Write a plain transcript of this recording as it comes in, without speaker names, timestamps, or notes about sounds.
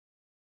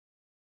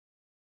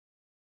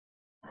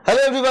Hello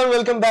everyone,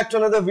 welcome back to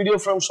another video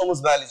from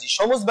Shomu's Biology.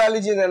 Shomu's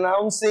Biology is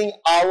announcing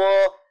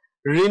our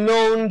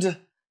renowned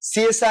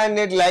CSIR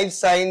NET Life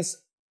Science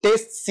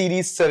Test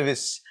Series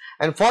service.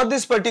 And for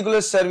this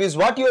particular service,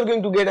 what you are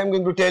going to get, I'm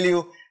going to tell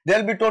you, there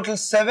will be total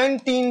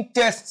 17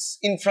 tests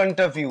in front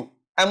of you.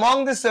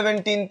 Among the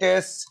 17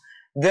 tests,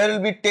 there will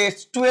be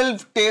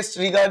 12 tests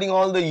regarding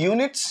all the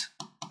units.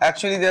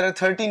 Actually, there are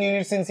 13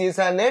 units in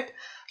CSIR NET.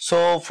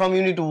 So from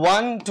unit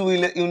 1 to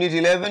unit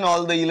 11,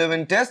 all the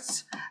 11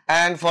 tests,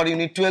 and for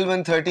unit 12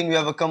 and 13 we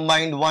have a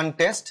combined one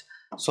test.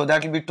 So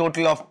that will be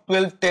total of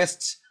 12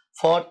 tests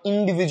for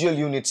individual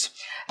units,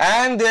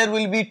 and there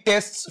will be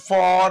tests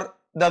for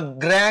the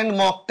grand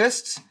mock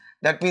tests.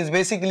 That means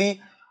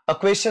basically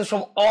questions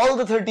from all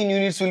the 13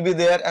 units will be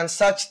there, and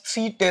such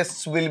 3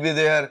 tests will be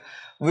there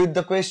with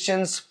the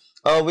questions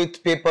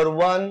with paper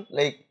 1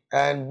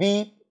 and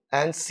B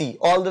and C,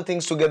 all the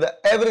things together,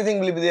 everything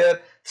will be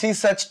there. 3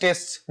 such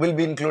tests will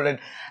be included.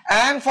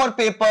 And for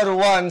paper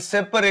 1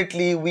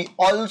 separately, we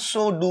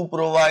also do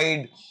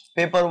provide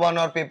paper 1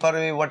 or paper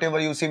A, whatever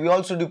you see, we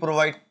also do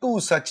provide 2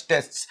 such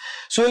tests.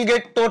 So we'll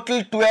get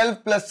total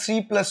 12 plus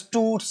 3 plus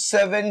 2,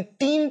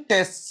 17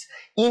 tests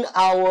in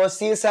our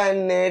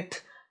CSIR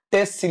NET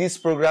test series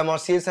program or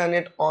CSIR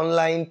NET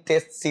online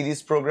test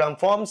series program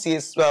from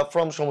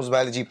Shomu's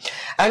Biology.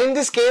 And in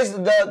this case,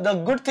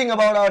 the good thing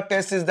about our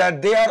tests is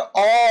that they are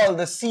all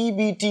the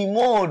CBT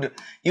mode.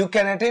 You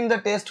can attend the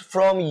test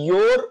from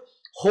your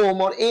home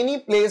or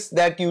any place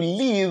that you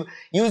live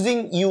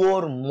using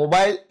your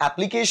mobile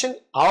application,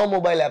 our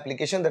mobile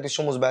application, that is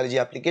Shomu's Biology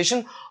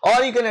application,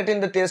 or you can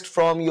attend the test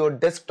from your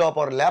desktop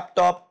or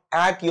laptop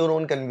at your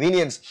own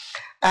convenience.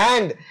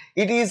 And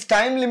it is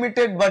time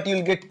limited, but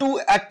you'll get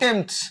 2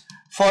 attempts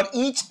for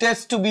each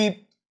test to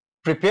be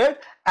prepared,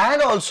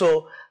 and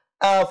also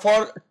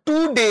for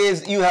 2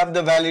 days you have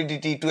the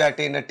validity to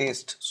attend a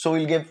test. So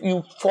we'll give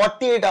you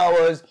 48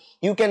 hours.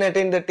 You can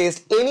attend the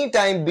test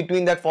anytime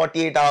between that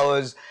 48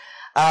 hours.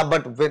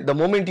 But with the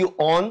moment you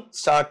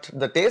start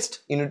the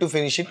test, you need to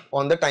finish it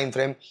on the time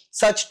frame.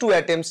 Such 2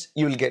 attempts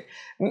you will get.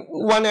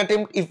 1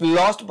 attempt, if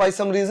lost by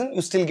some reason,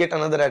 you still get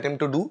another attempt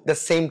to do the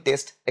same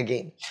test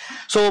again.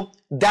 So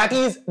that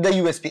is the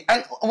USP.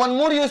 And one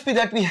more USP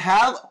that we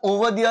have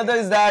over the other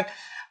is that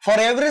for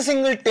every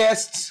single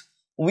test,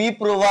 we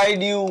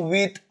provide you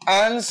with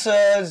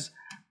answers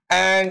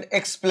and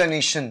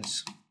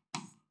explanations.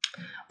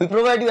 We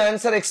provide you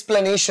answer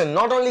explanation,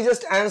 not only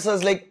just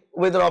answers like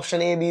whether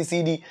option A, B,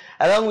 C, D.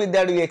 Along with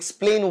that, we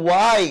explain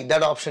why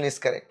that option is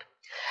correct.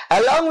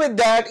 Along with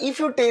that, if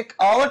you take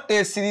our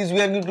test series,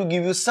 we are going to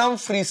give you some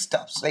free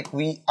stuffs. Like,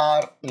 we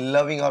are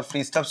loving our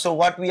free stuff. So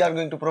what we are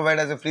going to provide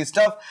as a free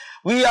stuff?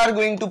 We are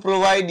going to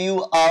provide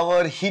you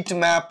our heat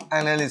map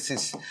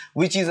analysis,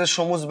 which is a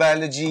Shomu's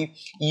Biology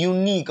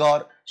unique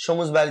or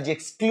Shomu's Biology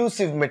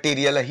exclusive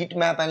material, a heat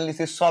map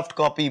analysis soft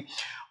copy.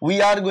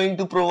 We are going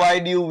to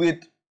provide you with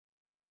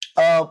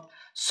a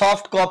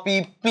soft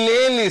copy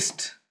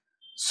playlist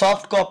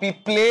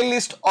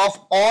of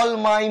all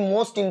my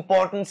most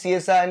important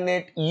CSIR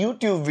NET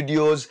YouTube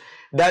videos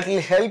that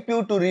will help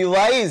you to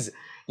revise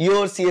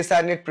your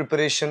CSIR NET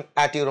preparation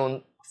at your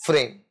own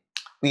frame.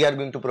 We are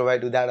going to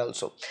provide you that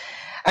also.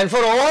 And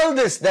for all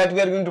this that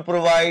we are going to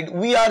provide,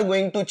 we are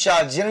going to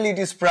charge, generally it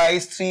is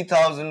priced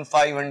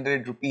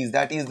 3,500 rupees.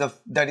 That is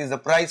the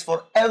price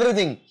for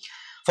everything.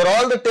 For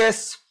all the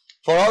tests,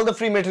 for all the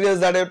free materials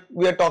that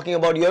we are talking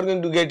about, you are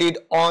going to get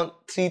it on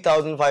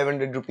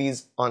 3,500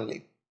 rupees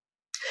only.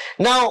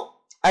 Now,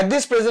 at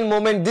this present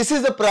moment, this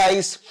is the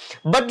price,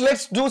 but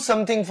let's do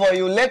something for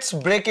you. Let's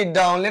break it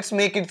down. Let's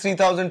make it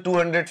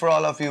 3,200 for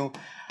all of you.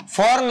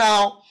 For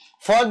now,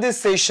 for this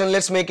session,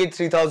 let's make it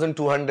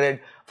 3,200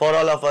 for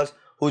all of us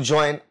who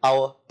join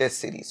our test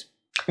series.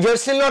 If you are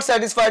still not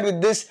satisfied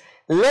with this,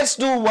 let's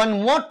do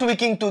one more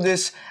tweaking to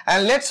this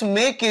and let's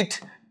make it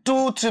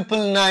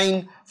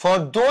 2,999 for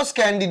those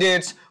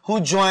candidates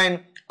who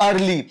join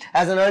early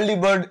as an early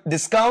bird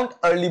discount,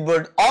 early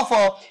bird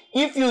offer.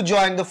 If you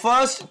join, the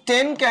first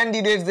 10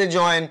 candidates they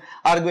join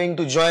are going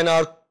to join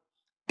our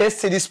test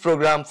series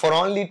program for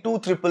only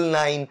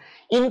 2,999,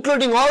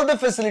 including all the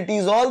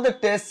facilities, all the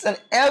tests and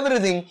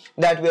everything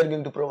that we are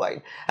going to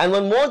provide. And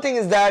one more thing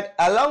is that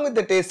along with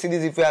the test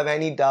series, if you have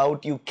any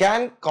doubt, you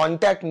can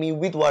contact me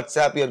with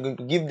WhatsApp. We are going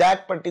to give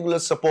that particular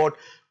support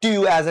to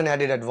you as an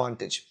added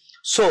advantage.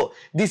 So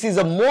this is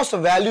the most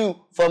value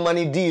for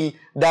money deal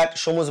that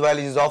Shomu's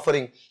Biology is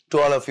offering to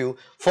all of you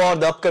for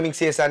the upcoming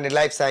CSIR NET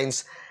Life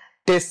Science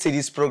test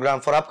series program,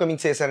 for upcoming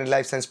CSIR NET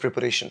Life Science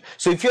preparation.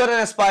 So if you are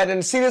an aspirant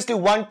and seriously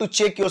want to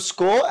check your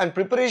score and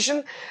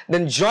preparation,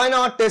 then join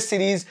our test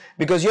series,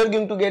 because you are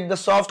going to get the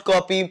soft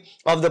copy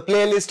of the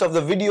playlist of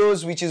the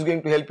videos which is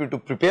going to help you to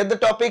prepare the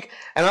topic,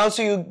 and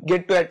also you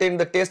get to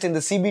attend the test in the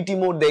CBT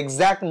mode, the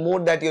exact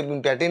mode that you are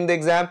going to attend the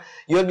exam.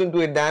 You are going to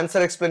get the answer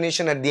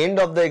explanation at the end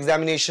of the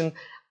examination.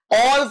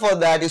 All for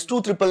that is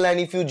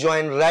 2,999 if you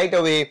join right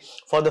away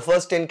for the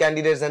first 10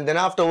 candidates, and then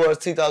afterwards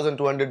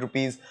 3,200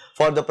 rupees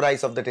for the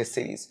price of the test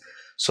series.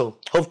 So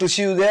hope to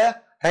see you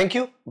there. Thank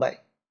you. Bye.